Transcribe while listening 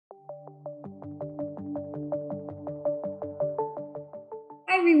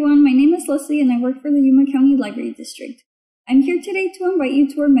everyone, my name is Leslie and I work for the Yuma County Library District. I'm here today to invite you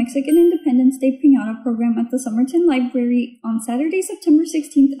to our Mexican Independence Day Piñata program at the Somerton Library on Saturday, September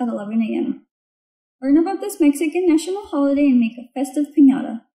 16th at 11 a.m. Learn about this Mexican national holiday and make a festive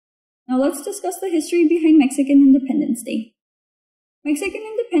piñata. Now let's discuss the history behind Mexican Independence Day. Mexican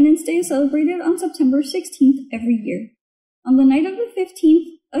Independence Day is celebrated on September 16th every year. On the night of the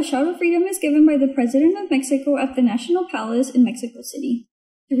 15th, a shout of freedom is given by the President of Mexico at the National Palace in Mexico City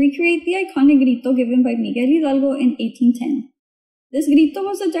to recreate the iconic grito given by Miguel Hidalgo in 1810. This grito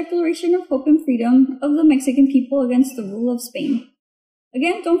was a declaration of hope and freedom of the Mexican people against the rule of Spain.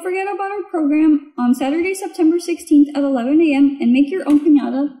 Again, don't forget about our program on Saturday, September 16th at 11 a.m. and make your own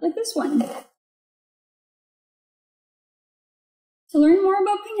piñata like this one. To learn more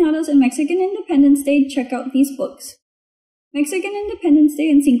about piñatas and Mexican Independence Day, check out these books. Mexican Independence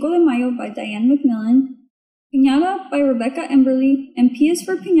Day and Cinco de Mayo by Diane McMillan, Piñata by Rebecca Emberly, and P is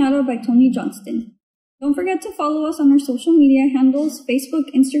for Piñata by Tony Johnston. Don't forget to follow us on our social media handles, Facebook,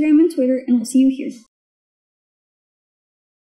 Instagram, and Twitter, and we'll see you here.